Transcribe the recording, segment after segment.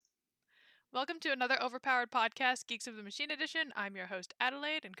Welcome to another overpowered podcast, Geeks of the Machine Edition. I'm your host,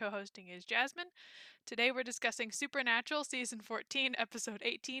 Adelaide, and co hosting is Jasmine. Today we're discussing Supernatural, Season 14, Episode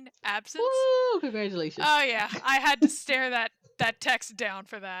 18, Absence. Woo! Congratulations. Oh, yeah, I had to stare that text down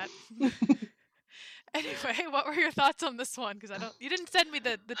for that. Anyway, what were your thoughts on this one? Because you didn't send me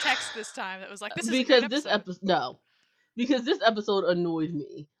the text this time that was like, this is a great because this episode. episode, no, because this episode annoyed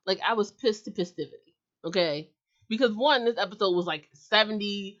me. Like I was pissed to pistivity. Okay, because one, this episode was like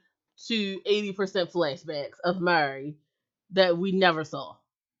 70 to 80% flashbacks of Mary that we never saw.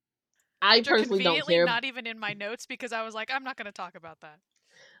 I Which are personally don't conveniently care. not even in my notes because I was like, I'm not going to talk about that.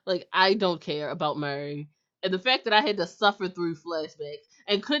 Like I don't care about Mary. And the fact that I had to suffer through flashbacks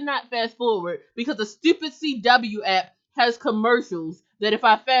and could not fast forward because the stupid CW app has commercials that if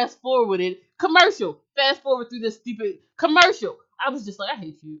I fast forward it, fast forward through this stupid commercial. I was just like, I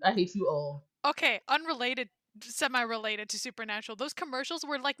hate you. I hate you all. Okay, unrelated, semi-related to Supernatural. Those commercials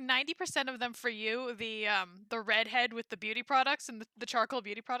were like 90% of them for you, the redhead with the beauty products and the charcoal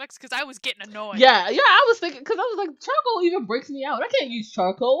beauty products, because I was getting annoyed. Yeah, I was thinking, because I was like, charcoal even breaks me out. I can't use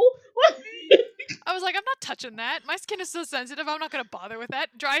charcoal. I was like, I'm not touching that. My skin is so sensitive. I'm not gonna bother with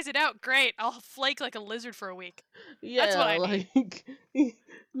that. Dries it out, great. I'll flake like a lizard for a week. That's what Yeah, I need. like,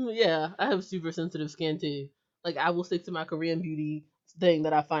 yeah, I have super sensitive skin too. Like, I will stick to my Korean beauty thing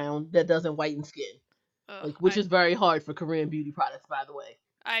that I found that doesn't whiten skin. Ugh, Like, which is very hard for Korean beauty products, by the way.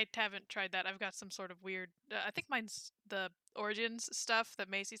 I haven't tried that. I've got some sort of weird. I think mine's the Origins stuff that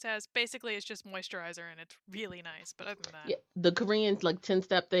Macy's has. Basically, it's just moisturizer and it's really nice. But other than that, Yeah, the Korean like 10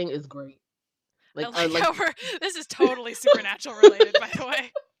 step thing is great. I Like, like how we're. This is totally supernatural related, by the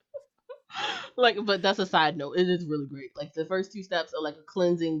way. like, but that's a side note. It is really great. Like the first 2 steps are like a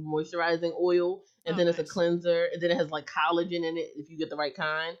cleansing, moisturizing oil, and Oh, then it's a nice. cleanser, and then it has like collagen in it if you get the right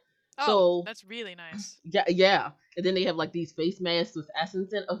kind. Oh, So that's really nice. yeah, and then they have like these face masks with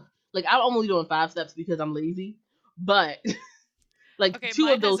essence in. Like I'm only doing 5 steps because I'm lazy, but like Okay, two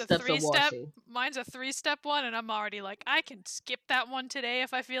of those steps are washing. Mine's a three-step one, and I'm already like, I can skip that one today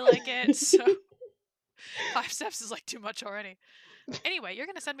if I feel like it. So 5 steps is like too much already. Anyway, you're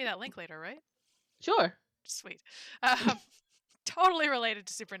gonna send me that link later, right? Sure, Sweet. Um, totally related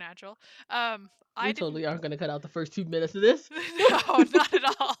to Supernatural. I we didn't. totally aren't gonna cut out the first 2 minutes of this. No, not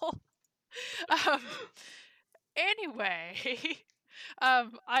at all. Um, anyway,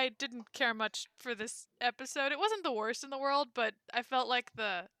 I didn't care much for this episode. It wasn't the worst in the world, but I felt like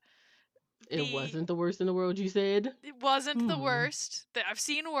It the wasn't the worst in the world, you said. it wasn't the Hmm. worst. I've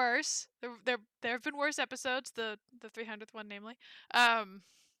seen worse. There have been worse episodes. The 300th one, namely. Um,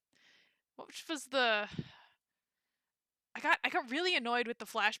 which was the I got really annoyed with the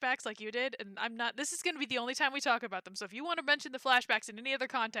flashbacks like you did, and I'm not. This is going to be the only time we talk about them. So if you want to mention the flashbacks in any other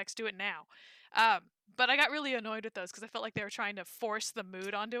context, do it now. But I got really annoyed with those because I felt like they were trying to force the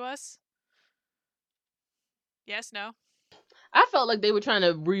mood onto us. Yes, no. I felt like they were trying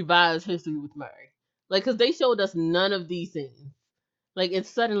to revise history with Murray. Like, because they showed us none of these things. Like,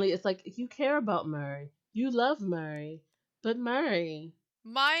 it's like, you care about Murray. You love Murray. But Murray.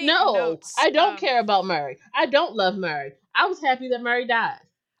 My No, notes. I don't care about Murray. I don't love Murray. I was happy that Murray died.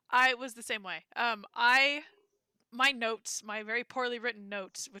 I was the same way. I my notes, my very poorly written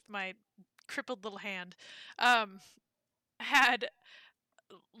notes with my crippled little hand, um, had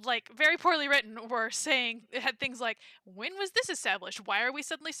like very poorly written were saying it had things like, when was this established, why are we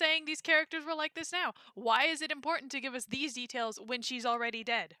suddenly saying these characters were like this now, why is it important to give us these details when she's already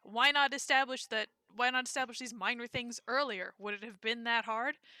dead, why not establish these minor things earlier, would it have been that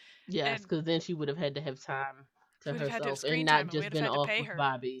hard? Yes, And because then she would have had to have time to we'd have had to have herself and screen not time and we'd just have been had to off pay with her.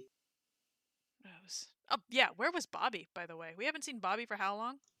 Bobby. Oh yeah, where was Bobby, by the way? We haven't seen Bobby for how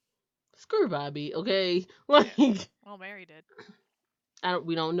long? Screw Bobby, okay? Yeah, Like, well, Mary did.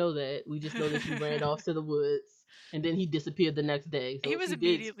 we don't know that. We just know that she ran off to the woods and then he disappeared the next day. He So was she did.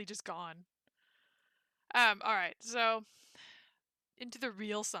 immediately just gone. All right, so into the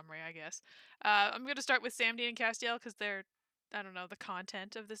real summary, I guess. I'm going to start with Sam, Dean, and Castiel because they're, I don't know, the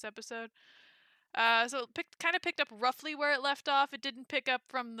content of this episode. So it kind of picked up roughly where it left off. It didn't pick up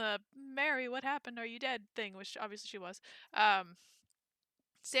from the Mary, what happened? Are you dead? Thing, which obviously she was. Um,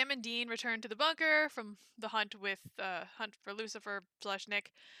 Sam and Dean return to the bunker from the hunt hunt for Lucifer /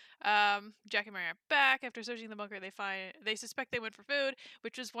 Nick. Jack and Mary are back after searching the bunker. They suspect they went for food,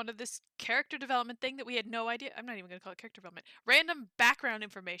 which was one of this character development thing that we had no idea. I'm not even gonna call it character development. Random background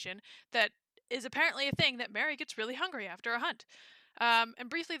information that is apparently a thing that Mary gets really hungry after a hunt. And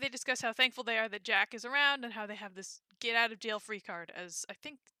briefly, they discuss how thankful they are that Jack is around and how they have this get out of jail free card, as I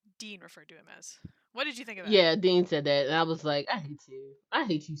think Dean referred to him as. What did you think of that? Yeah, Dean said that, and I was like, I hate you. I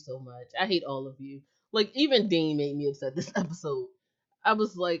hate you so much. I hate all of you. Like, even Dean made me upset this episode. I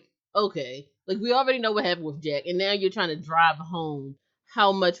was like, okay, like we already know what happened with Jack, and now you're trying to drive home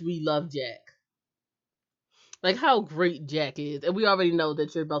how much we love Jack, like how great Jack is, and we already know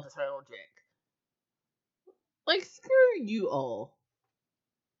that you're about to turn on Jack. Like screw you all.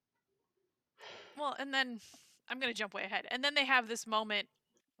 Well, and then I'm gonna jump way ahead, and then they have this moment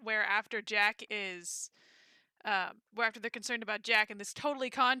where after Jack is, where after they're concerned about Jack, and this totally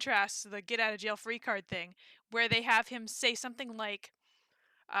contrasts to the get out of jail free card thing, where they have him say something like,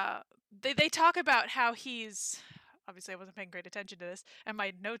 uh, they talk about how he's, obviously I wasn't paying great attention to this, and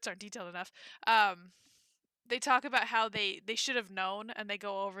my notes aren't detailed enough. They talk about how they should have known, and they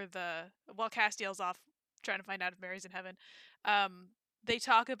go over the, while Castiel's off trying to find out if Mary's in heaven. Um, they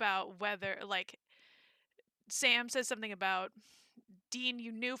talk about whether, like, Sam says something about, Dean,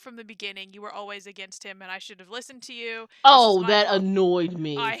 you knew from the beginning you were always against him, and I should have listened to you. This is Oh, my that fault. annoyed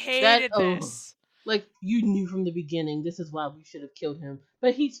me. I That hated oh, this. like you knew from the beginning this is why we should have killed him.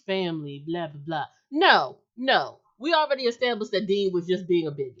 But he's family, blah blah blah. No, no. We already established that Dean was just being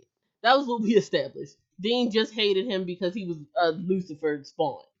a bigot. That was what we established. Dean just hated him because he was a Lucifer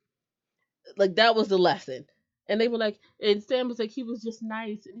spawn. Like that was the lesson. And they were like, and Sam was like, he was just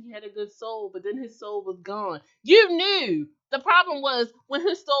nice and he had a good soul, but then his soul was gone. You knew. The problem was when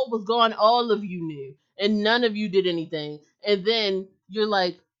his soul was gone, all of you knew, and none of you did anything. And then you're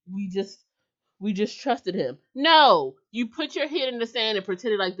like, we just trusted him. No, you put your head in the sand and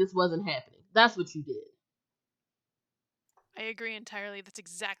pretended like this wasn't happening. That's what you did. I agree entirely. That's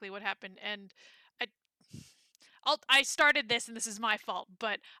exactly what happened. And I I started this and this is my fault,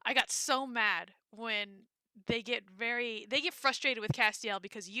 but I got so mad when they get frustrated with Castiel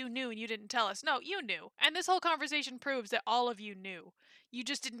because you knew and you didn't tell us. No, you knew. And this whole conversation proves that all of you knew. You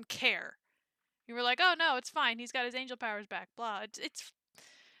just didn't care. You were like, "Oh no, it's fine. He's got his angel powers back." Blah. It's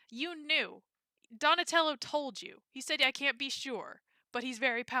you knew. Donatello told you. He said, "I can't be sure, but he's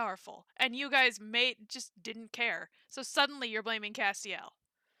very powerful." And you guys just didn't care. So suddenly you're blaming Castiel.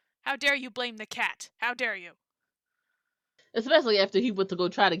 How dare you blame the cat? How dare you? Especially after he went to go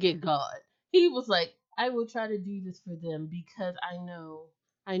try to get God. He was like, I will try to do this for them because I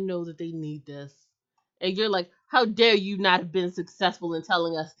know that they need this. And you're like, how dare you not have been successful in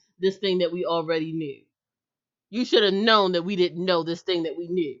telling us this thing that we already knew? You should have known that we didn't know this thing that we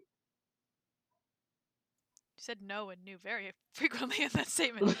knew. You said no and knew very frequently in that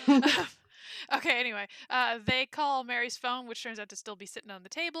statement. Okay, anyway, they call Mary's phone, which turns out to still be sitting on the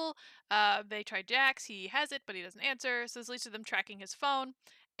table. They try Jack's, he has it, but he doesn't answer, so this leads to them tracking his phone.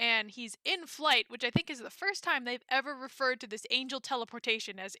 And he's in flight, which I think is the first time they've ever referred to this angel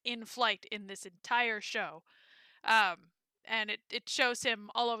teleportation as in flight in this entire show. Um, and it shows him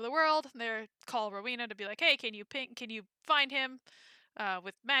all over the world. They call Rowena to be like, hey, can you find him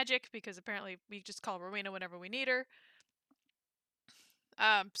with magic? Because apparently we just call Rowena whenever we need her.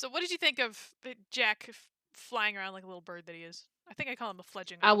 So what did you think of Jack flying around like a little bird that he is? I think I call him a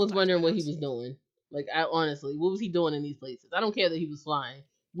fledgling a I couple was times in my wondering what he notes. was doing. Like, I honestly, what was he doing in these places? I don't care that he was flying.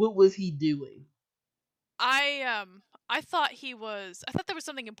 What was he doing? I thought I thought there was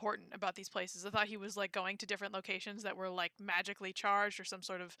something important about these places. I thought he was like going to different locations that were like magically charged or some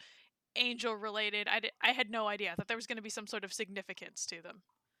sort of angel related. I had no idea. I thought there was going to be some sort of significance to them.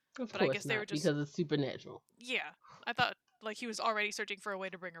 Of But I course guess they were not, just, because it's supernatural. yeah. I thought like he was already searching for a way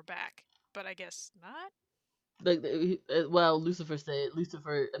to bring her back, but I guess not. Like, well, Lucifer,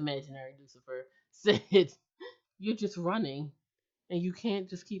 imaginary Lucifer, said, you're just running, and you can't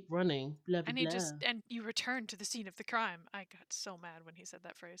just keep running, blah, blah, blah. And you returned to the scene of the crime. I got so mad when he said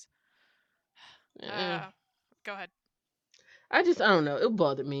that phrase. Eh. Uh, Go ahead. I don't know. It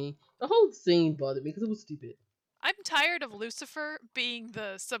bothered me. The whole scene bothered me because it was stupid. I'm tired of Lucifer being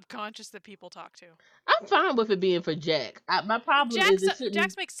the subconscious that people talk to. I'm fine with it being for Jack. My problem is it shouldn't.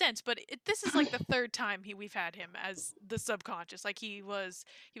 Jax makes sense, but this is like the third time we've had him as the subconscious. Like he was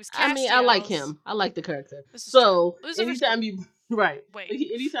I mean, I like Castiel's. him. I like the character. This is true. So Lucifer's anytime great. you right, Wait.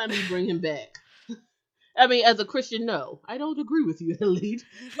 anytime you bring him back, I mean, as a Christian, no, I don't agree with you, Elite.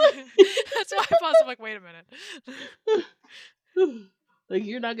 That's why I paused. I'm like, wait a minute. Like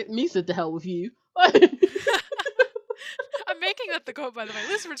you're not getting me sit the hell with you. I'm making that the quote, by the way.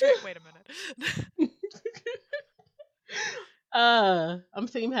 Lucifer's great. Wait a minute. I'm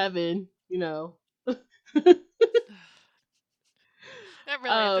team heaven, you know. Not really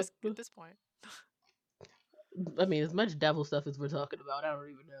uh, at this point. I mean, as much devil stuff as we're talking about, I don't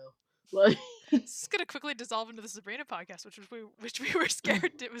even know. Like, This is gonna quickly dissolve into the Sabrina podcast, which we were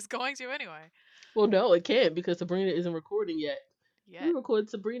scared it was going to anyway. well, no, it can't because Sabrina isn't recording yet. We Yet. record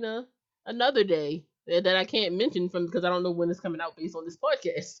Sabrina another day that I can't mention from because I don't know when it's coming out based on this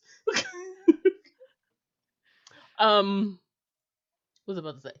podcast. um, was I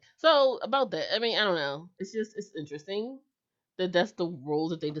about to say? So about that, I mean, I don't know. It's interesting that that's the role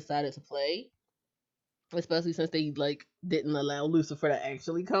that they decided to play, especially since they like didn't allow Lucifer to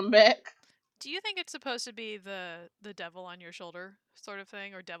actually come back. Do you think it's supposed to be the devil on your shoulder sort of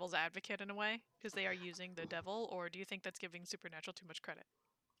thing, or devil's advocate in a way, because they are using the devil, or do you think that's giving Supernatural too much credit?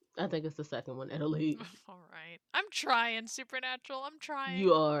 I think it's the second one, Italy. All right, I'm trying Supernatural. I'm trying.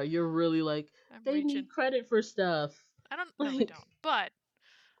 You are. You're really like I'm they reaching. need credit for stuff. I don't. No, they Like don't. But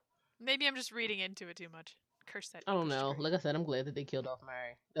maybe I'm just reading into it too much. Curse that I don't English know. degree. Like I said, I'm glad that they killed off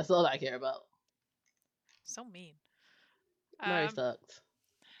Mary. That's all I care about. So mean. Mary Um, sucked.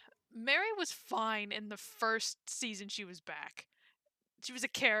 Mary was fine in the first season she was back. She was a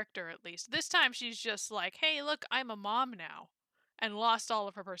character at least. This time she's just like, hey, look, I'm a mom now, and lost all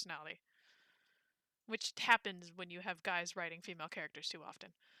of her personality, which happens when you have guys writing female characters too often.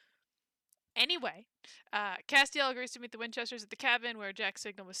 Anyway, Castiel agrees to meet the Winchesters at the cabin where Jack's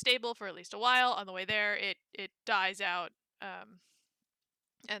signal was stable for at least a while. On the way there, it dies out,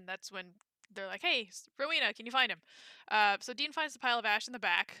 and that's when they're like, "Hey, Rowena, can you find him?" So Dean finds the pile of ash in the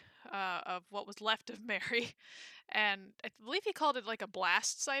back of what was left of Mary, and I believe he called it like a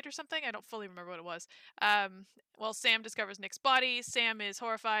blast site or something. I don't fully remember what it was. Well, Sam discovers Nick's body. Sam is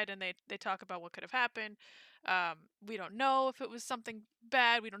horrified, and they talk about what could have happened. We don't know if it was something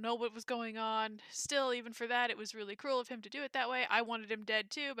bad. We don't know what was going on. Still, even for that, it was really cruel of him to do it that way. I wanted him dead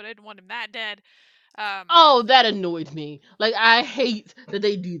too, but I didn't want him that dead. Um, Oh, that annoyed me. Like I hate that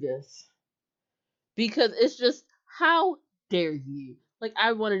they do this because it's just how dare you? Like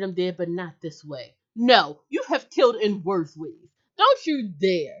I wanted him dead, but not this way. No, you have killed in worse ways. Don't you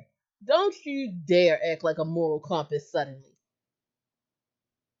dare. Don't you dare act like a moral compass suddenly.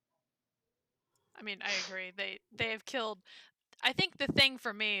 I mean, I agree. They have killed. I think the thing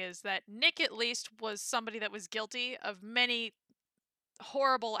for me is that Nick at least was somebody that was guilty of many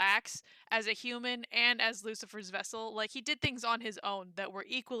horrible acts as a human and as Lucifer's vessel. Like he did things on his own that were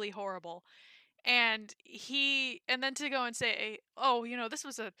equally horrible. And then to go and say, "Oh, this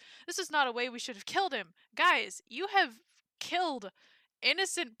was not a way we should have killed him." Guys, you have killed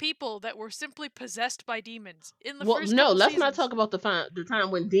innocent people that were simply possessed by demons in the Well, first no, couple let's not seasons. talk about the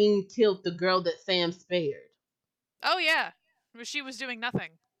time when Dean killed the girl that Sam spared. Oh yeah. She was doing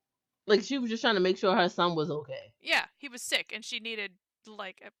nothing. Like she was just trying to make sure her son was okay. Yeah, he was sick and she needed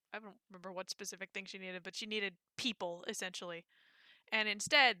like I don't remember what specific thing she needed, but she needed people essentially. And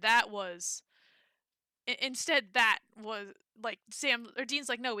instead that was like Sam or Dean's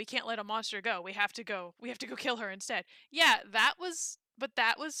like, "No, we can't let a monster go. We have to go. We have to go kill her instead." Yeah, that was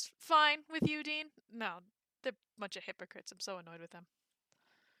fine with you, Dean? No, they're a bunch of hypocrites. I'm so annoyed with them.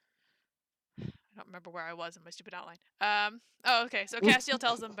 I don't remember where I was in my stupid outline. Oh, okay. So Castiel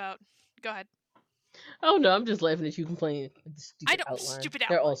tells them about. Go ahead. Oh no, I'm just laughing at you complaining. The I stupid don't outlines. stupid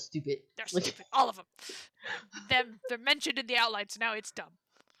They're all outline. stupid. They're stupid. All of them. They're mentioned in the outline, so now it's dumb.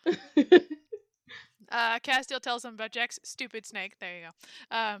 Castiel tells them about Jack's stupid snake. There you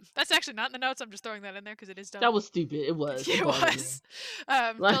go. That's actually not in the notes. I'm just throwing that in there because it is dumb. That was stupid. It was. It It bothered me. was.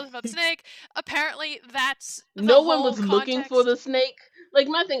 Like Tells them about the snake. Apparently, that's the no one whole was looking for context. the snake. Like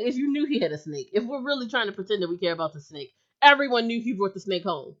my thing is, you knew he had a snake. If we're really trying to pretend that we care about the snake, everyone knew he brought the snake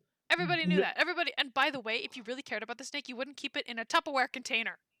home. Everybody knew that. Everybody. And by the way, if you really cared about the snake, you wouldn't keep it in a Tupperware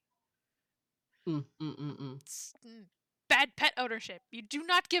container. Mm, mm, mm, mm. Bad pet ownership. You do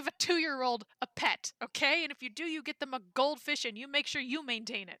not give a 2-year-old a pet, okay? And if you do, you get them a goldfish and you make sure you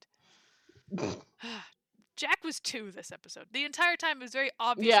maintain it. Jack was 2 this episode. The entire time it was very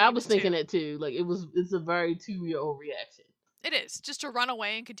obvious Yeah, that I he was was thinking 2. it too. Like it's a very 2-year-old reaction. It is. Just to run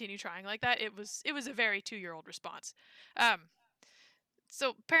away and continue trying like that, it was a very 2-year-old response. Um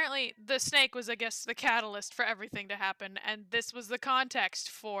so apparently the snake was, I guess, the catalyst for everything to happen, and this was the context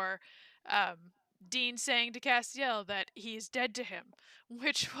for um Dean saying to Castiel that he's dead to him,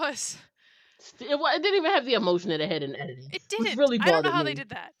 which was It didn't even have the emotion that it had in editing, it which didn't. really I don't know bothered how they me. did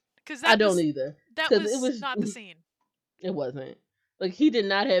that cuz I don't either, that because it was was not the scene. it wasn't like he did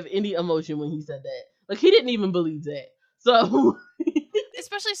not have any emotion when he said that. Like he didn't even believe that. So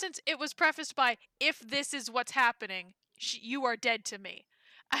Especially since it was prefaced by, if this is what's happening, you are dead to me.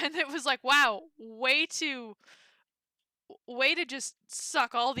 And it was like, wow, way to just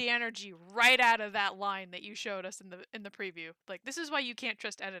suck all the energy right out of that line that you showed us in the preview. Like, this is why you can't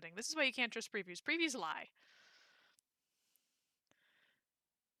trust editing. This is why you can't trust previews. Previews lie.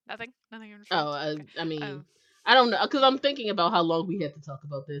 Nothing in response. oh, Okay. I mean, Um, I don't know because I'm thinking about how long we have to talk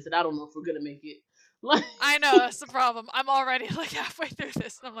about this, and I don't know if we're gonna make it. Like, I know that's the problem. I'm already like halfway through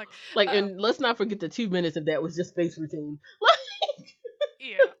this, and I'm like, and let's not forget the 2 minutes of that was just space routine. Like,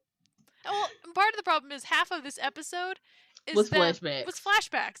 yeah. Well, part of the problem is half of this episode is Was them was flashbacks.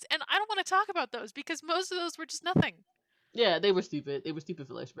 flashbacks, and I don't want to talk about those because most of those were just nothing. Yeah, they were stupid. They were stupid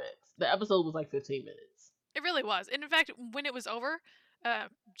flashbacks. The episode was like 15 minutes. It really was. And in fact, when it was over,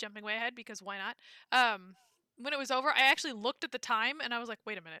 jumping way ahead because why not? When it was over, I actually looked at the time and I was like,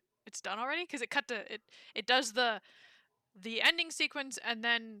 "Wait a minute, it's done already?" Because it cut to it. It does the ending sequence and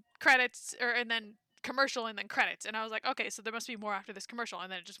then credits, or and then commercial and then credits, and I was like, "Okay, so there must be more after this commercial."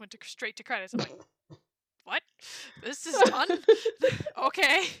 And then it just went to straight to credits. I'm like, "What? This is done?"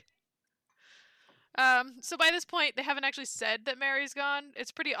 Okay. So by this point, they haven't actually said that Mary's gone.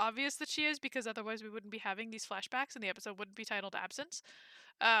 It's pretty obvious that she is because otherwise we wouldn't be having these flashbacks and the episode wouldn't be titled Absence.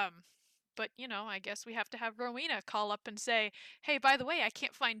 Um, but I guess we have to have Rowena call up and say, "Hey, by the way, I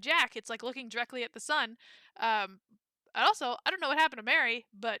can't find Jack. It's like looking directly at the sun." And also, I don't know what happened to Mary,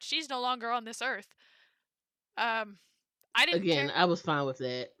 but she's no longer on this earth. Um, I didn't Again, care. I was fine with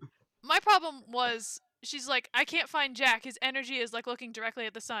that. My problem was she's like, "I can't find Jack. His energy is like looking directly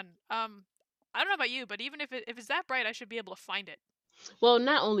at the sun." I don't know about you, but even if it's that bright, I should be able to find it. Well,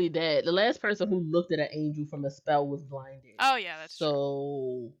 not only that, the last person who looked at an angel from a spell was blinded. Oh yeah, that's true.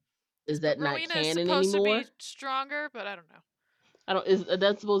 So is that not Rowena is canon supposed to anymore? be stronger, but I don't know. I don't. Is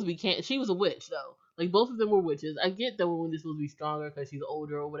that's supposed to be canon? She was a witch though. Like both of them were witches. I get that when is supposed to be stronger because she's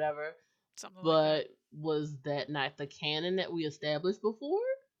older or whatever. Something like that. But was that not the canon that we established before?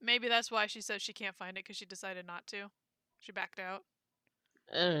 Maybe that's why she says she can't find it because she decided not to. She backed out.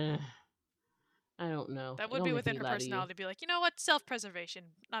 Uh, I don't know. That would Don't be make within me her lie to you. personality to be like, you know what, self-preservation.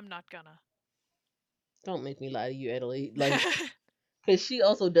 I'm not gonna. Don't make me lie to you, Adelaide. Like, because she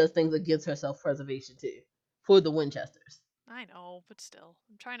also does things against her self preservation too, for the Winchesters. I know, but still,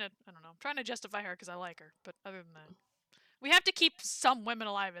 I'm trying to. I don't know. I'm trying to justify her because I like her. But other than that, we have to keep some women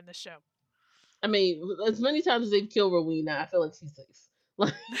alive in this show. I mean, as many times as they've killed Rowena, I feel like she's safe.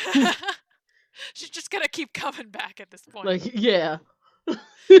 Like, She's just gonna keep coming back at this point. like yeah.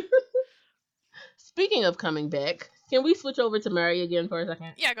 Speaking of coming back, can we switch over to Mary again for a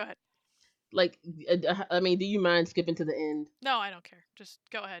second? Yeah, go ahead. Like, I mean, do you mind skipping to the end? No, I don't care. Just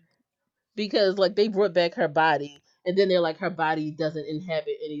go ahead. Because like they brought back her body, and then they're like her body doesn't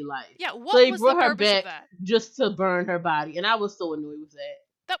inhabit any life. Yeah, So what they was the brought her purpose of back that? just to burn her body, and I was so annoyed with that.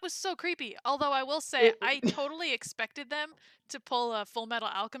 That was so creepy. Although I will say, It, I totally expected them to pull a Full Metal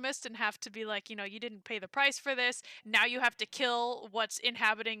Alchemist and have to be like, you didn't pay the price for this. Now you have to kill what's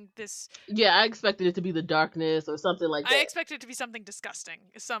inhabiting this. yeah, I expected it to be the darkness or something like I that. expected it to be something disgusting,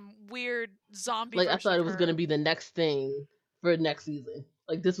 some weird zombie Like I version thought of it was gonna her. be the next thing for next season.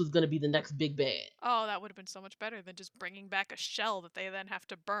 Like this was gonna be the next big bad. Oh, that would have been so much better than just bringing back a shell that they then have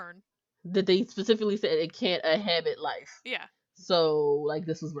to burn. That they specifically said it can't inhabit life. Yeah. So like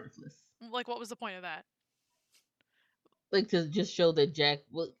this was worthless. Like, what was the point of that? Like to just show that Jack,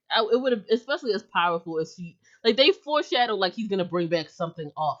 well, it would have, especially as powerful as she, like they foreshadowed like he's gonna bring back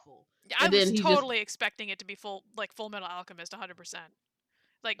something awful, I and then was he just totally expecting it to be Full Metal Alchemist, 100%.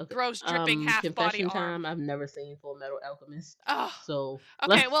 Like okay. gross, dripping half body Confession arm. time. I've never seen Full Metal Alchemist, Oh, so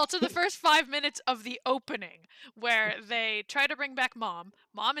okay, well, to the first 5 minutes of the opening, where they try to bring back mom.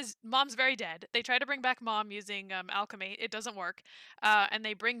 Mom's very dead. They try to bring back mom using alchemy. It doesn't work, and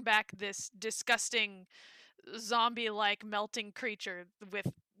they bring back this disgusting zombie-like melting creature with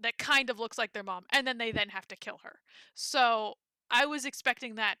that kind of looks like their mom, and then they then have to kill her. So I was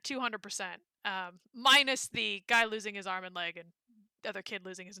expecting that 200%, minus the guy losing his arm and leg and the other kid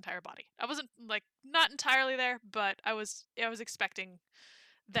losing his entire body. I wasn't like not entirely there, but I was expecting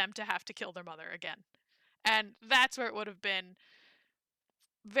them to have to kill their mother again. And that's where it would have been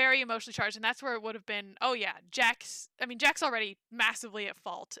very emotionally charged, and that's where it would have been, oh yeah, Jack's already massively at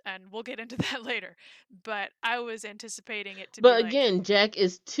fault, and we'll get into that later. But I was anticipating it to be but like, again, Jack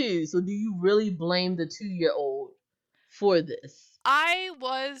is 2, so do you really blame the 2-year-old for this? I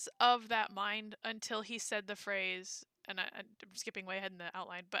was of that mind until he said the phrase, and I'm skipping way ahead in the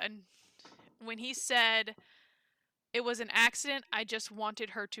outline, but when he said it was an accident, I just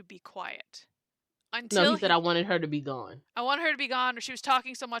wanted her to be quiet. No, he Until said I wanted her to be gone. I wanted her to be gone, or she was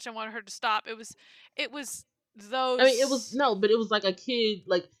talking so much I wanted her to stop. It was I mean, it was those. no, but it was like a kid.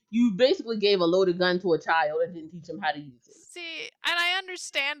 Like you basically gave a loaded gun to a child and didn't teach him how to use it. See, and I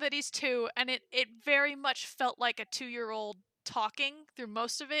understand that he's 2, and it very much felt like a 2-year-old talking through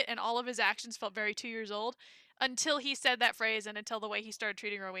most of it, and all of his actions felt very 2 years old until he said that phrase, and until the way he started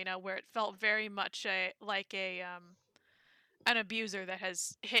treating Rowena, where it felt very much like a an abuser that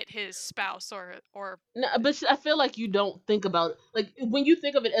has hit his spouse or No, but I feel like you don't think about like when you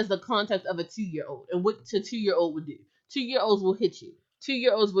think of it as the context of a 2-year-old and what a 2-year-old would do. 2-year-olds will hit you.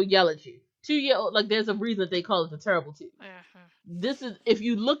 2-year-olds will yell at you. 2-year-old like there's a reason they call it the terrible 2. uh, This is if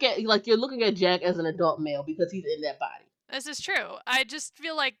you look at like you're looking at Jack as an adult male because he's in that body. This is true. I just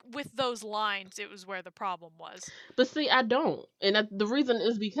feel like with those lines, it was where the problem was. But see, I don't, and the reason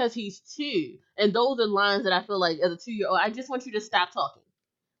is because he's 2, and those are lines that I feel like as a 2-year old, I just want you to stop talking.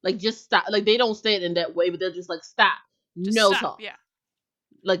 Like, just stop. Like, they don't say it in that way, but they're just like, stop, Just no stop. talk, Yeah.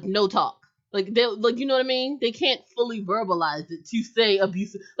 like no talk. Like, they, like, you know what I mean? They can't fully verbalize it to say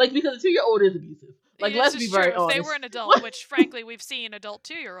abusive, like, because a 2-year old is abusive. Like, This let's be is very true. If they were honest. an adult, which frankly we've seen adult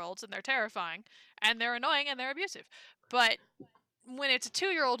 2-year-olds and they're terrifying and they're annoying and they're abusive. But when it's a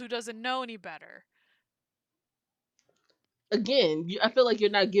 2-year-old who doesn't know any better. Again, I feel like you're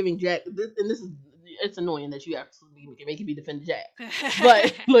not giving Jack this, and this is, it's annoying that you absolutely making me defend Jack,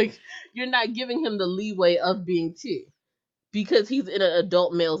 but like, you're not giving him the leeway of being 2 because he's in an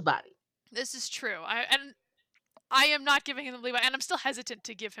adult male's body. This is true. I am not giving him the leeway, and I'm still hesitant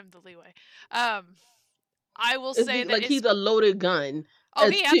to give him the leeway. I will It's say that like it's. he's a loaded gun Oh,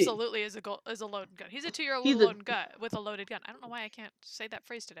 as he 2. absolutely is a loaded gun. He's a 2-year-old with He's a a loaded gun. With a loaded gun. I don't know why I can't say that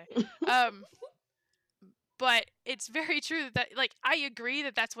phrase today. Um, but it's very true that like I agree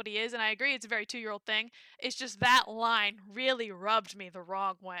that that's what he is, and I agree it's a very 2-year-old thing. It's just that line really rubbed me the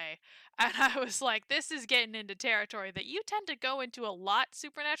wrong way, and I was like, this is getting into territory that you tend to go into a lot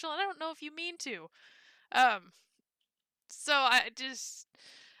supernatural, and I don't know if you mean to. Um, so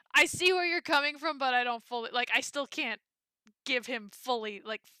I see where you're coming from, but I don't fully like. I still can't give him fully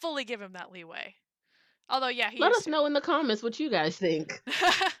give him that leeway. Although yeah, he Let is us too. know in the comments what you guys think.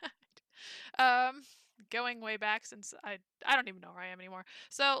 um, going way back since I don't even know where I am anymore.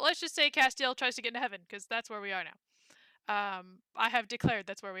 So let's just say Castiel tries to get into heaven because that's where we are now. I have declared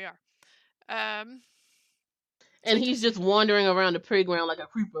that's where we are. Um, so And he he's just just wandering around the playground like a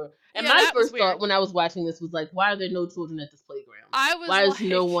creeper. And yeah, my that was first thought weird. when I was watching this was like, why are there no children at this playground? I was Why is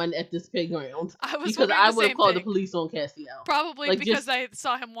no like, one at this playground? I was Because wondering I the would have same called the thing. police on Castiel. Probably Like, because just, I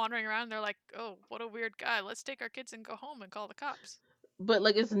saw him wandering around. They're like, oh, what a weird guy. Let's take our kids and go home and call the cops. but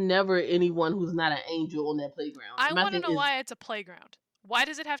like, it's never anyone who's not an angel on that playground. I And my want to thing know is, why it's a playground. Why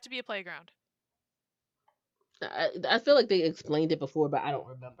does it have to be a playground? I feel like they explained it before, but I don't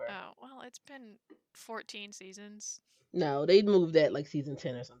remember. Oh, well, it's been 14 seasons. No, they moved that like season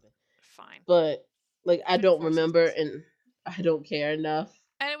 10 or something. Fine. But like, It's I been don't 4 remember, seasons. and I don't care enough.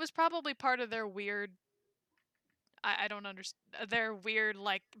 And it was probably part of their weird. I don't understand. Their weird,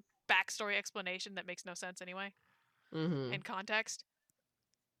 like, backstory explanation that makes no sense anyway, Hmm. in context.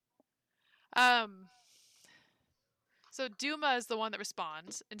 Um. So Duma is the one that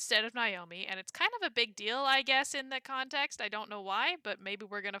responds instead of Naomi, and it's kind of a big deal, I guess, in the context. I don't know why, but maybe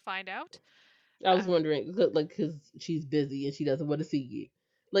we're gonna find out. I was Uh, wondering, like, because she's busy and she doesn't want to see you.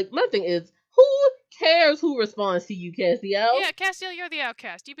 Like, my thing is, who cares who responds to you, Cassiel? yeah, Castiel, you're the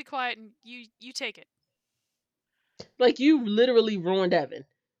outcast. You be quiet and you take it. Like, you literally ruined Evan.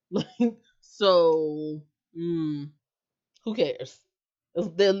 Like, so, who cares?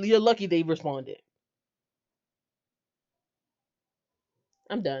 You're lucky they responded.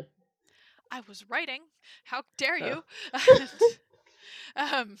 I'm done. I was writing. How dare Uh, you?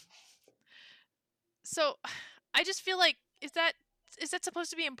 um. So, I just feel like is that supposed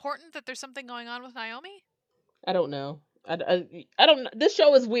to be important that there's something going on with Naomi? I don't know. I don't know. This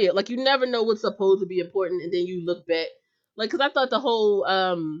show is weird. Like, you never know what's supposed to be important, and then you look back. Like, because I thought the whole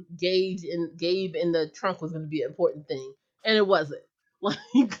Gabe in the trunk was going to be an important thing, and it wasn't. Like,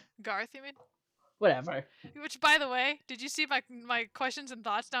 Garth, you mean? whatever. Which, by the way, did you see my questions and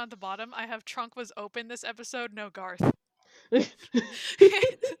thoughts down at the bottom? I have trunk was open this episode. No Garth.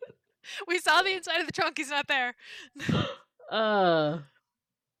 We saw the inside of the trunk. He's not there. uh,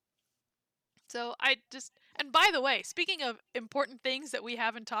 So I just and by the way, speaking of important things that we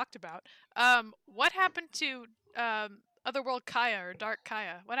haven't talked about, what happened to Otherworld Kaya or Dark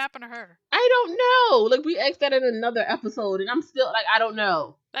Kaya? What happened to her? I don't know. Like, we asked that in another episode, and I'm still like, I don't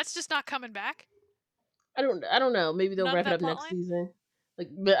know. That's just not coming back. I don't know. Maybe they'll None of wrap it that up next plotline. season. Like,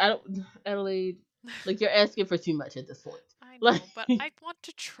 but I don't. Adelaide, like, you're asking for too much at this point. I Like, know, but I want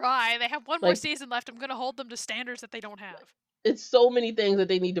to try. They have one more like, season left. I'm gonna hold them to standards that they don't have. it's so many things that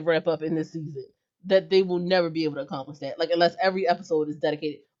they need to wrap up in this season that they will never be able to accomplish that. Like, unless every episode is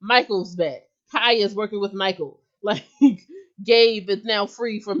dedicated. Michael's back. Kaya's working with Michael. Like, Gabe is now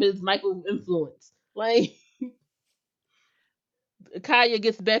free from his Michael influence. Like, Kaya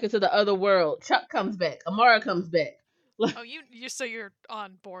gets back into the other world. Chuck comes back. Amara comes back. Like, Oh, you're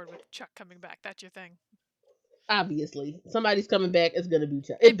on board with Chuck coming back. That's your thing. obviously, somebody's coming back. It's gonna be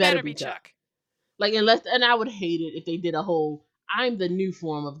Chuck. It It better better be be Chuck. Chuck. Like, unless, and I would hate it if they did a whole "I'm the new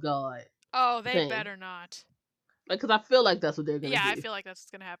form of God" Oh, they thing. better not. Like, because I feel like that's what they're gonna Yeah, I do. feel like that's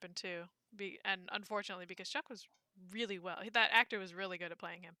what's gonna happen too. And unfortunately, because Chuck was really well, that actor was really good at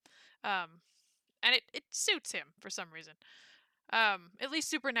playing him. Um, and it suits him for some reason. At least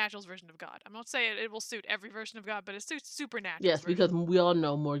Supernatural's version of God. I'm not saying it will suit every version of God, but it suits Supernatural's Yes, version. because we all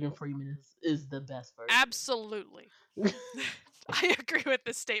know Morgan Freeman is the best version. Absolutely. I agree with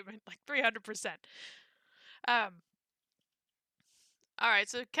this statement like 300%. Um, all right,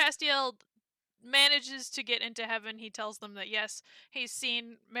 so Castiel manages to get into heaven. He tells them that yes, he's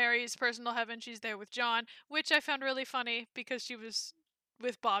seen Mary's personal heaven. She's there with John, which I found really funny because she was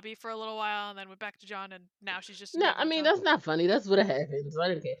with Bobby for a little while and then went back to John, and now she's just in No, heaven I with mean John. that's not funny. That's what happened. So I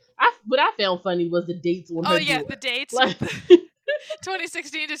didn't care. What I found funny was the dates on Oh her yeah, door. the dates Like, with the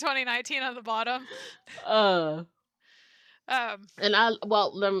 2016 to 2019 on the bottom. uh, Um, and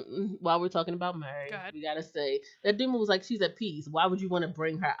while we're talking about go Mary, ahead. we gotta say that Duma was like, she's at peace. Why would you want to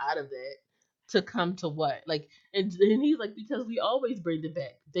bring her out of that to come to what? Like, and he's like, because we always bring them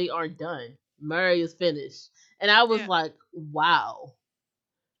back. They aren't done. Mary is finished. And I was Yeah. like, wow,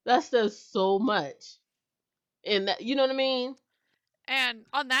 that says so much. And that, you know what I mean? And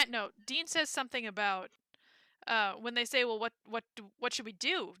on that note, Dean says something about when they say, "Well, what should we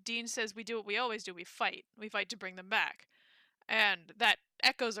do?" Dean says, "We do what we always do. We fight. We fight to bring them back." And that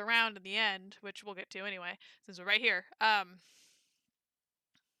echoes around in the end, which we'll get to anyway, since we're right here.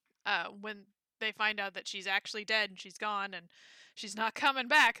 When they find out that she's actually dead and she's gone and she's not coming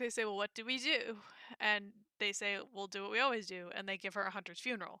back, they say, "Well, what do we do?" And they say, "We'll do what we always do," and they give her a hunter's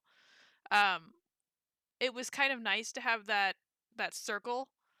funeral. Um, it was kind of nice to have that circle.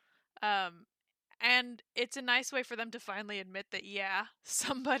 Um, and it's a nice way for them to finally admit that yeah,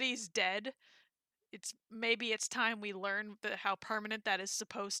 somebody's dead. It's time we learn how permanent that is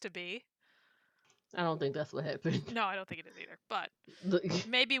supposed to be. I don't think that's what happened. No, I don't think it is either, but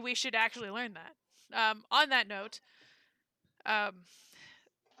maybe we should actually learn that. On that note, um,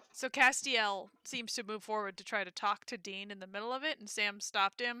 so Castiel seems to move forward to try to talk to Dean in the middle of it, and Sam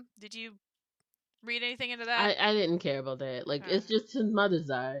stopped him. Did you read anything into that? I didn't care about that. Like, All it's right. just his mother's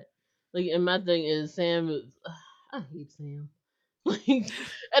side. Like, and my thing is Sam is. I hate Sam. Like,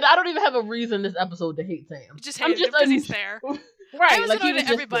 and I don't even have a reason this episode to hate Sam. You just I'm hated him just because he's there. I right. was Like he annoyed was at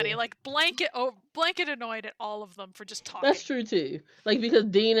just everybody, there. like blanket annoyed at all of them for just That's talking. true too. Like because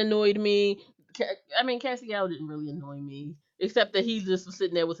Dean annoyed me. I mean, Cassiel didn't really annoy me, except that he just was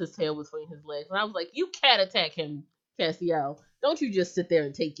sitting there with his tail between his legs, and I was like, "You cat attack him, Cassiel. Don't you just sit there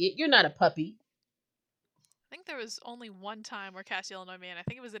and take it. You're not a puppy." I think there was only one time where Castiel annoyed me, and I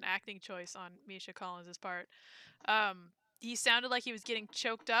think it was an acting choice on Misha Collins' part. He sounded like he was getting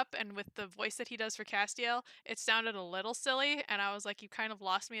choked up, and with the voice that he does for Castiel, it sounded a little silly. And I was like, you kind of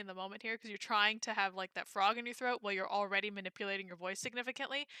lost me in the moment here because you're trying to have like that frog in your throat while you're already manipulating your voice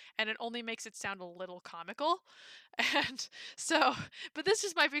significantly, and it only makes it sound a little comical. And so, but this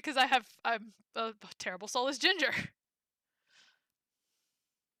just might be because I'm a terrible soulless ginger.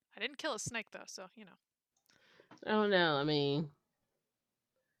 I didn't kill a snake though, so you know. I don't know. I mean,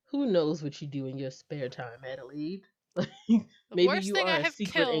 who knows what you do in your spare time, Adelaide? The Maybe worst you thing are I a have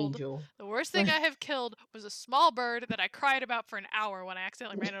secret killed, angel. the worst thing I have killed was a small bird that I cried about for an hour when I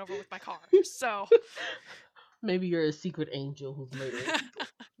accidentally ran it over with my car. So, Maybe you're a secret angel who's murdering people.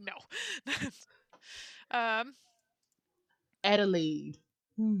 no. um, Adelaide.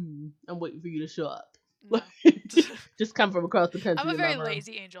 I'm waiting for you to show up. no. Just come from across the I'm country a in my very room.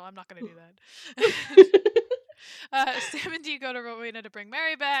 lazy angel. I'm not going to do that. Sam and Dee go to Rowena to bring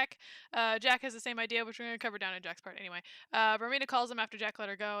Mary back. Jack has the same idea, which we're going to cover down in Jack's part anyway. Rowena calls him after Jack let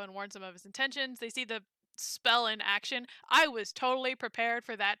her go and warns him of his intentions. They see the spell in action. I was totally prepared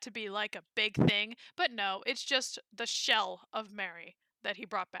for that to be like a big thing, but no, it's just the shell of Mary that he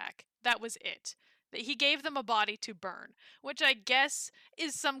brought back. That was it. He gave them a body to burn, which I guess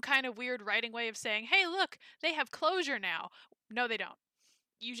is some kind of weird writing way of saying, hey, look, they have closure now. No, they don't.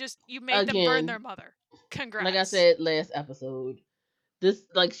 You made them burn their Again, mother. like I Congrats. said last episode, this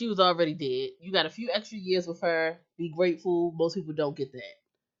like she was already dead. You got a few extra years with her. Be grateful. Most people don't get that.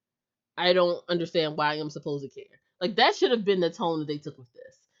 I don't understand why I'm supposed to care. Like that should have been the tone that they took with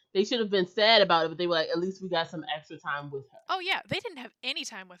this. They should have been sad about it, but they were like, at least we got some extra time with her. Oh yeah, they didn't have any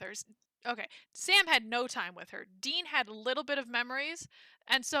time with her. Okay, Sam had no time with her. Dean had a little bit of memories,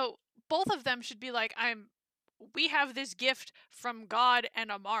 and so both of them should be like, we have this gift from God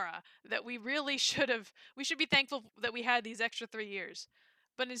and Amara that we should be thankful that we had these extra 3 years.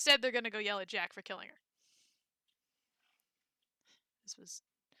 But instead they're going to go yell at Jack for killing her. This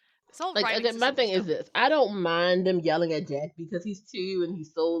whole Like writing again, my system was thing is dumb. this: I don't mind them yelling at Jack because he's two and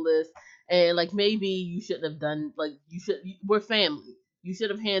he's soulless, and like maybe you shouldn't have done like you should. We're family. You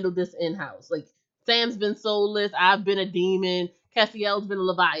should have handled this in house. Like Sam's been soulless. I've been a demon. Cassiel's been a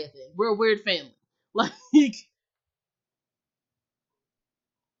leviathan. We're a weird family. Like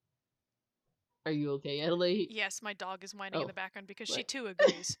Are you okay, Adelaide? Yes, my dog is whining in the Oh, background because she what? too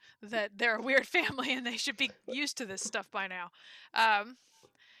agrees that they're a weird family and they should be used to this stuff by now. Um,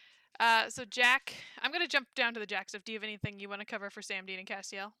 so Jack, I'm gonna jump down to the Jack stuff. Do you have anything you want to cover for Sam Dean and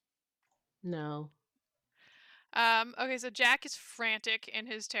Castiel? No. Okay, so Jack is frantic in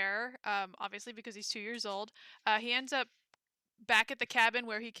his terror, obviously because he's 2 years old. He ends up back at the cabin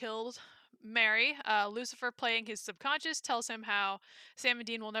where he killed Mary. Lucifer, playing his subconscious, tells him how Sam and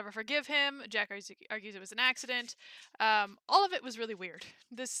Dean will never forgive him. Jack argues it was an accident. All of it was really weird.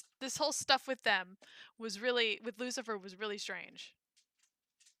 This whole stuff with them was really with Lucifer was really strange.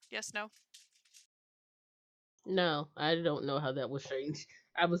 Yes, no. No, I don't know how that was strange.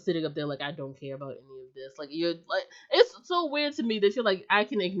 I was sitting up there like I don't care about any of this. Like you're like it's so weird to me that you're like I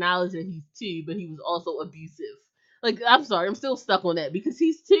can acknowledge that he's two, but he was also abusive. Like I'm sorry, I'm still stuck on that because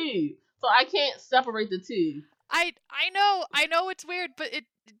he's two, so I can't separate the two. I know it's weird, but it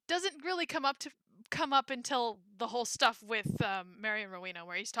doesn't really come up until the whole stuff with Mary and Rowena,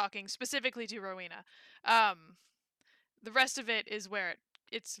 where he's talking specifically to Rowena. Um, the rest of it is where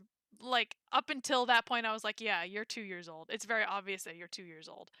it's like up until that point, I was like, yeah, you're 2 years old. It's very obvious that you're 2 years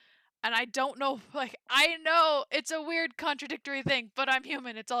old. And I don't know, like, I know it's a weird contradictory thing, but I'm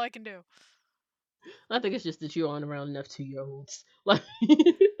human. It's all I can do. I think it's just that you're on around enough 2 year olds. Like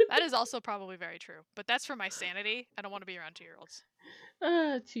That is also probably very true, but that's for my sanity. I don't want to be around 2 year olds.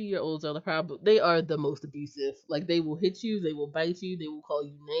 2 year olds are the problem. They are the most abusive. Like they will hit you, they will bite you, they will call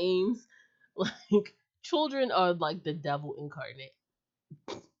you names. Like children are like the devil incarnate.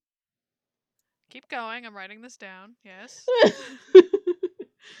 Keep going. I'm writing this down. Yes.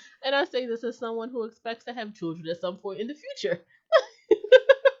 And I say this as someone who expects to have children at some point in the future.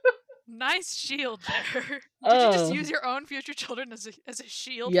 Nice shield there. Did you just Oh, use your own future children as a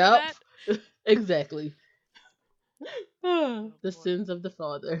shield for yep, that? exactly. Oh The boy. sins of the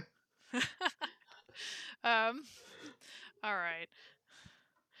father. um. All right.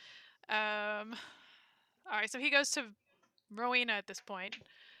 Um. All right. So he goes to Rowena at this point.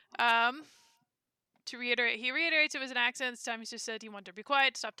 Um. To reiterate, he reiterates it was an accident. This time he just said he wanted her to be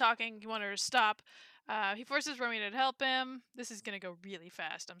quiet, stop talking. He wanted her to stop. He forces Rowena to help him. This is gonna go really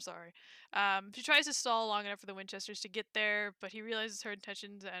fast. I'm sorry. She tries to stall long enough for the Winchesters to get there, but he realizes her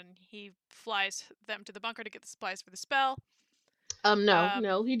intentions and he flies them to the bunker to get the supplies for the spell. No, Um,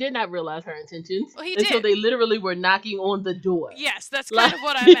 no, he did not realize her intentions well, he until did. they literally were knocking on the door. Yes, that's kind Like of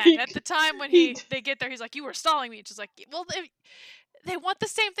what I meant. At the time when he they get there, he's like, "You were stalling me." And she's like, "Well, they want the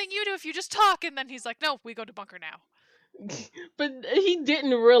same thing you do if you just talk." And then he's like, "No, we go to bunker now." but he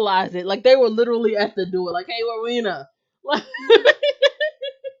didn't realize it. Like they were literally at the door, like, "Hey, Rowena," like,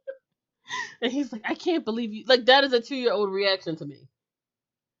 and he's like, "I can't believe you." Like that is a 2 year old reaction to me,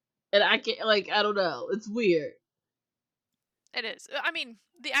 and I can't. Like I don't know. It's weird. It is. I mean,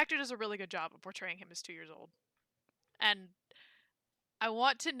 the actor does a really good job of portraying him as 2 years old. And I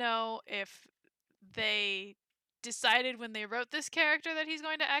want to know if they decided when they wrote this character that he's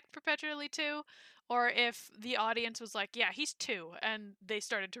going to act perpetually 2, or if the audience was like, yeah, he's 2, and they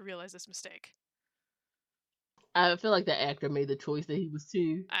started to realize this mistake. I feel like the actor made the choice that he was two,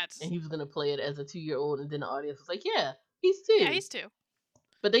 and That's, he was gonna play it as a 2 year old, and then the audience was like, "Yeah, he's yeah, two," he's 2.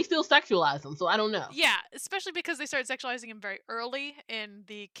 but they still sexualize him, so I don't know. Yeah, especially because they started sexualizing him very early in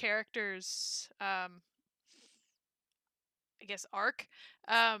the character's, I guess, arc.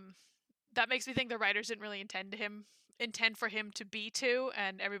 Um, that makes me think the writers didn't really intend for him to be 2,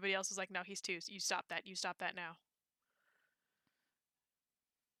 and everybody else was like, no, he's 2. So you stop that. You stop that now.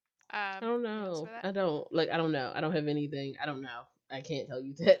 I don't Anything else for know. that? I don't like. I don't know. I don't have anything. I don't know. I can't tell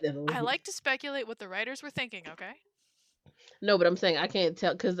you that. I like to speculate what the writers were thinking. Okay. No, but I'm saying I can't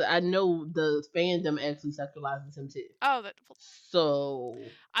tell because I know the fandom actually sexualizes him too. Oh, that. Well, So,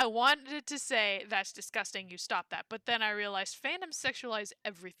 I wanted to say that's disgusting. You stop that, but then I realized fandoms sexualize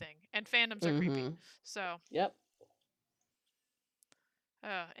everything, and fandoms are creepy. mm-hmm. So, Yep.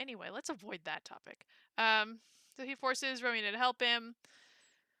 anyway, let's avoid that topic. Um, so he forces Rowena to help him.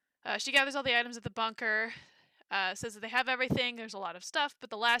 She gathers all the items at the bunker. Says that they have everything. There's a lot of stuff, but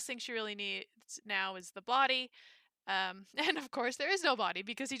the last thing she really needs now is the body. And of course, there is no body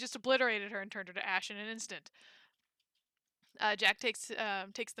because he just obliterated her and turned her to ash in an instant. Jack takes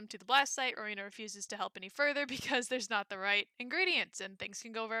them to the blast site. Rowena refuses to help any further because there's not the right ingredients and things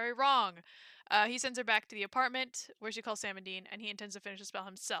can go very wrong. He sends her back to the apartment where she calls Sam and Dean, and he intends to finish the spell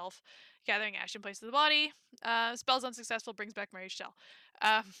himself, gathering ash in place of the body. Spell's unsuccessful, brings back Mary's shell.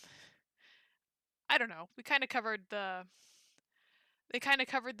 Um, I don't know. They kind of covered the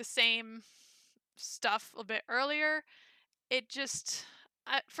same stuff a bit earlier. It just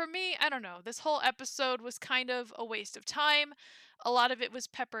for me, I don't know. This whole episode was kind of a waste of time. a lot of it was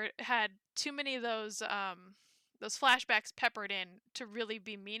had too many of those flashbacks peppered in to really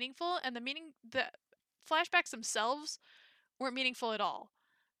be meaningful, and the flashbacks themselves weren't meaningful at all.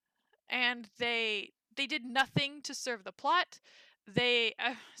 And they did nothing to serve the plot.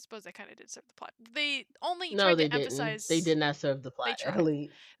 I suppose they kind of did serve the plot. They only No, tried they to didn't. They emphasize. did not serve the They plot, tried.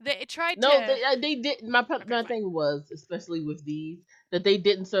 Ellie. They tried No, to. they did. Okay, My fine. thing was, especially with these, that they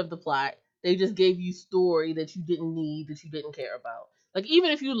didn't serve the plot. They just gave you story that you didn't need, that you didn't care about. Like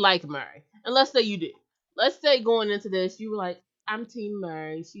even if you like Murray, and let's say you do, let's say going into this you were like, I'm Team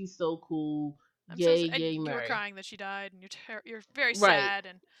Murray. She's so cool. Yay, And yay, you were Murray. crying that she died, and you're very Right. sad,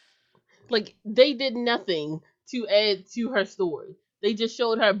 and Like they did nothing to add to her story. They just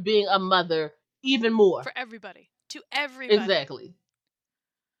showed her being a mother even more. for everybody, to everybody. Exactly.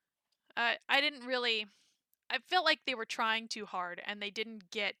 I didn't really. I felt like they were trying too hard, and they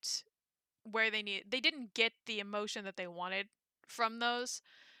didn't get where they need. They didn't get the emotion that they wanted from those.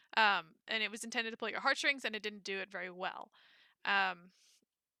 And it was intended to pull your heartstrings, and it didn't do it very well. Um,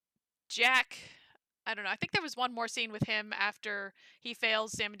 Jack, I don't know. I think there was one more scene with him after he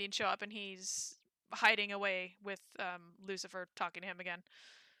fails Sam and Dean show up, and he's hiding away with Lucifer talking to him again.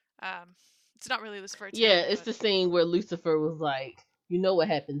 Um, it's not really Lucifer, it's Yeah, him, it's but the scene where Lucifer was like, you know what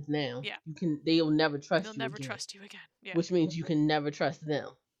happens now. yeah, They'll never they'll trust you never again. trust you again. Yeah. Which means you can never trust them.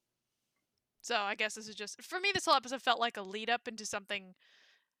 So I guess this is just for me. This whole episode felt like a lead up into something,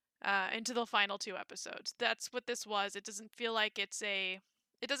 into the final two episodes. That's what this was. It doesn't feel like it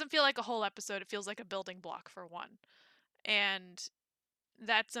doesn't feel like a whole episode. It feels like a building block for one, and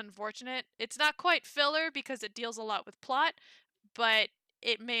that's unfortunate. It's not quite filler because it deals a lot with plot, but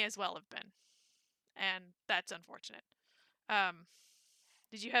it may as well have been, and that's unfortunate. Um,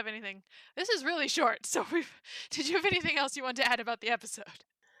 did you have anything? This is really short, so did you have anything else you want to add about the episode?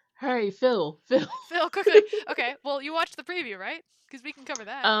 Hey, Phil. Phil, quickly. Okay, well, you watched the preview, right? Because we can cover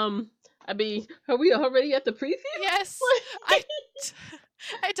that. um, I mean, are we already at the preview? Yes, I,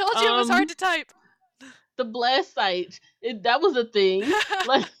 I told you it was hard to type. The blast site, that was a thing.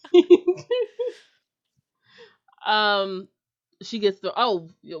 Like, um, she gets the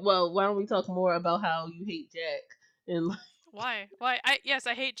well. Why don't we talk more about how you hate Jack and like, Why? Why? Yes,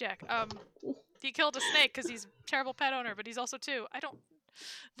 I hate Jack. He killed a snake because he's a terrible pet owner, but he's also too. I don't.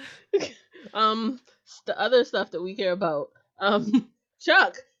 um the other stuff that we care about.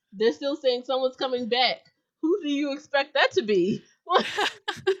 Chuck, they're still saying someone's coming back. Who do you expect that to be?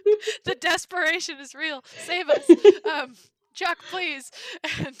 The desperation is real. Save us, Chuck, please,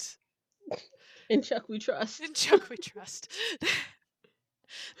 and In Chuck we trust. in Chuck we trust.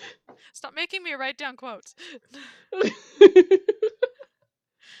 Stop making me write down quotes.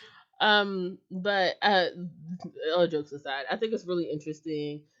 But all jokes aside, I think it's really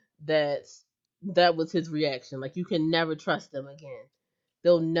interesting that that was his reaction. Like you can never trust them again.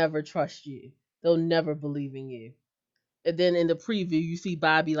 They'll never trust you. They'll never believe in you. And then in the preview, you see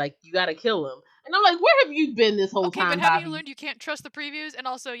Bobby like you gotta kill him, and I'm like, where have you been this whole Okay, but time, haven't you Bobby? learned you can't trust the previews? And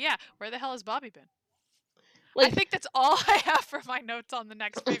also, yeah, where the hell has Bobby been? I Like, think that's all I have for my notes on the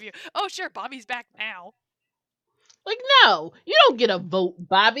next preview. Oh, sure, Bobby's back now. like no, you don't get a vote,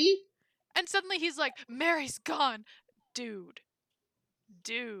 Bobby. And suddenly he's like, Mary's gone.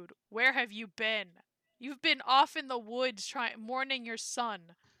 Dude, where have you been? You've been off in the woods mourning your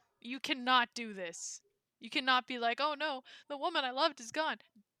son. You cannot do this. You cannot be like, oh no, the woman I loved is gone.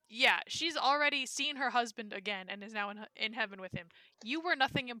 Yeah, she's already seen her husband again and is now in heaven with him. You were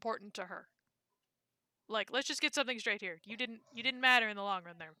nothing important to her. Like, let's just get something straight here. You didn't matter in the long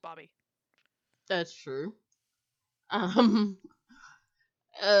run there, Bobby. That's true. Um,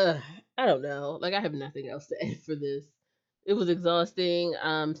 uh, I don't know. Like, I have nothing else to add for this. It was exhausting.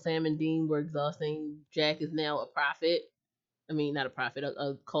 Sam and Dean were exhausting. Jack is now a prophet. I mean, not a prophet,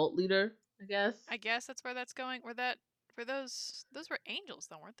 a cult leader, I guess. I guess that's where that's going. Were those were angels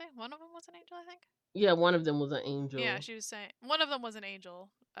though, weren't they? One of them was an angel, I think. Yeah, one of them was an Yeah, angel. she was saying one of them was an angel.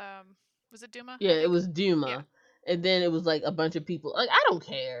 Was it Duma? Yeah, I it think. was Yeah. Duma. And then it was like a bunch of people. Like, I don't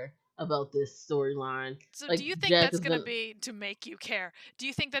care about this storyline. So do Like, you think Jack that's is gonna gonna. be to make you care? Do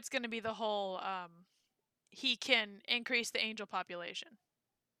you think that's gonna be the whole he can increase the angel population?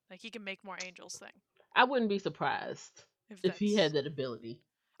 Like he can make more angels thing. I wouldn't be surprised If if he had that's that ability.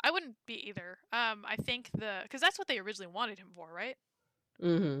 I wouldn't be either. I think because that's what they originally wanted him for, right?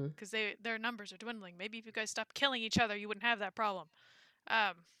 Hmm. Because their numbers are dwindling. Maybe if you guys stopped killing each other, you wouldn't have that problem.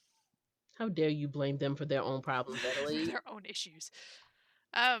 Um, How dare you blame them for their own problems, for Adelaide? their own issues.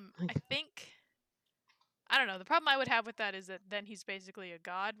 I think I don't know. The problem I would have with that is that then he's basically a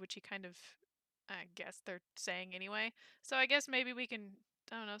god, which he kind of, I guess they're saying anyway. So I guess maybe we can,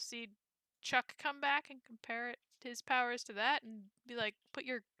 I don't know, see Chuck come back and compare his powers to that and be like, put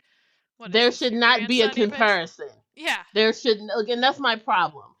your what is There this? should Your not be a grandson in place? comparison. Yeah. There should, again, that's my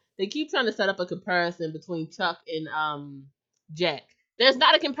problem. They keep trying to set up a comparison between Chuck and Jack. There's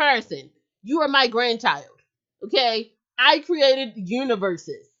not a comparison. You are my grandchild. Okay? I created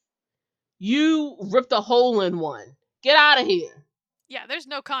universes. You ripped a hole in one. Get out of here. Yeah, there's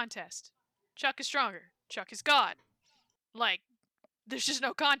no contest. Chuck is stronger. Chuck is God. Like, there's just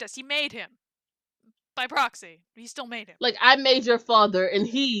no contest. He made him. By proxy. He still made him. Like, I made your father and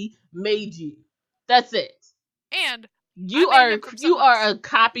he made you. That's it. And You I made are him from you someone are else. a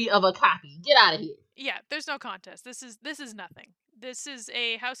copy of a copy. Get out of here. Yeah, there's no contest. This is nothing. This is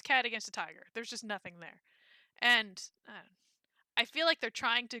a house cat against a tiger. There's just nothing there. And I feel like they're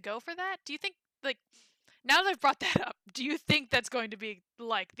trying to go for that. Do you think, like, now that I've brought that up, do you think that's going to be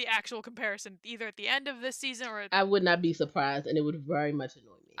like the actual comparison either at the end of this season or I would not be surprised, and it would very much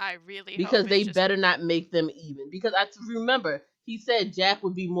annoy me. I really Because hope it's they just better not make them even. Because I remember he said Jack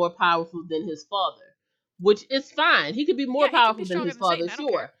would be more powerful than his father, which is fine. He could be more Yeah, he can be powerful than stronger his than Satan. father, I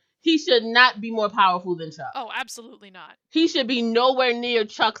don't care. sure. He should not be more powerful than Chuck. Oh, absolutely not. He should be nowhere near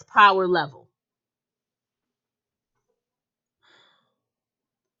Chuck's power level.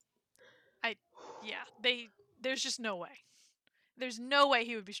 There's just no way. There's no way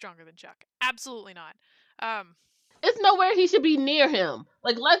he would be stronger than Chuck. Absolutely not. It's nowhere he should be near him.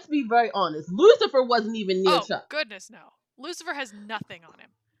 Like, let's be very honest. Lucifer wasn't even near Oh, Chuck. goodness, no. Lucifer has nothing on him.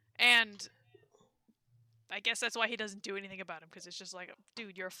 And I guess that's why he doesn't do anything about him, because it's just like,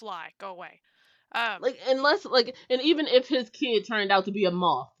 dude, you're a fly. Go away. And even if his kid turned out to be a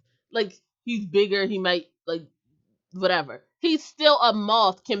moth, like, he's bigger, he might, like, whatever. He's still a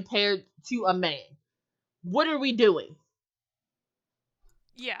moth compared to a man. What are we doing?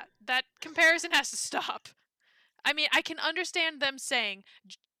 Yeah, that comparison has to stop. I mean, I can understand them saying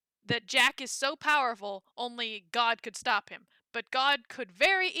that Jack is so powerful, only God could stop him. But God could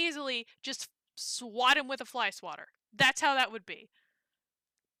very easily just swat him with a fly swatter. That's how that would be.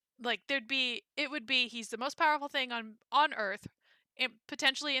 Like, it would be he's the most powerful thing on Earth,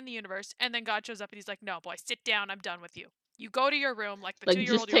 potentially in the universe, and then God shows up and he's like, no, boy, sit down, I'm done with you. You go to your room like the Like,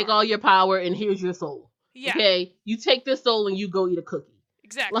 2-year-old just you take are. all your power and here's your soul. Yeah. Okay? You take this soul and you go eat a cookie.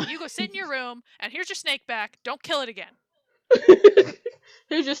 Exactly. You go sit in your room, and here's your snake back. Don't kill it again.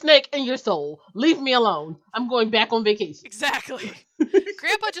 Here's your snake and your soul. Leave me alone. I'm going back on vacation. Exactly.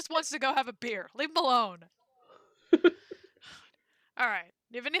 Grandpa just wants to go have a beer. Leave him alone. All right.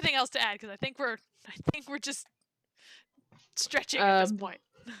 Do you have anything else to add? Because I think we're just stretching at this point.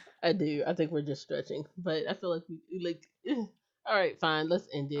 I do. I think we're just stretching, but I feel like we like. All right, fine. Let's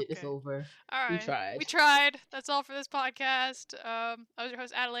end it. Okay. It's over. All right. We tried. That's all for this podcast. I was your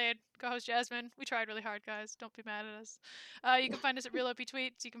host, Adelaide, co-host Jasmine. We tried really hard, guys. Don't be mad at us. You can find us at Real OP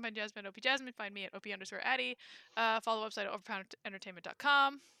Tweets. You can find Jasmine at OP Jasmine. Find me at OP_Addy. Follow the website at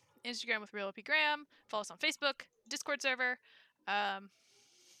overpowerentertainment.com. Instagram with Real OP Graham. Follow us on Facebook, Discord server. I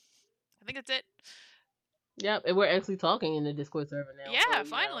think that's it. Yep, and we're actually talking in the Discord server now. Yeah, so,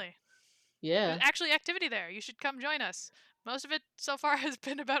 finally. Yeah. There's actually activity there. You should come join us. Most of it so far has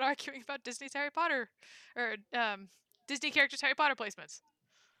been about arguing about Disney's Harry Potter, or Disney characters' Harry Potter placements.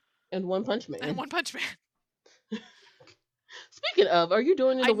 And One Punch Man. Speaking of, are you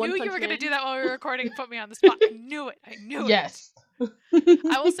doing the One Punch Man? I knew you were going to do that while we were recording and put me on the spot. I knew it. Yes.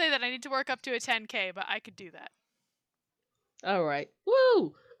 I will say that I need to work up to a 10K, but I could do that. All right.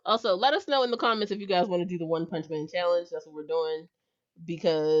 Woo! Also, let us know in the comments if you guys want to do the One Punch Man challenge. That's what we're doing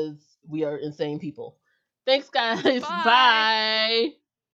because we are insane people. Thanks, guys. Bye.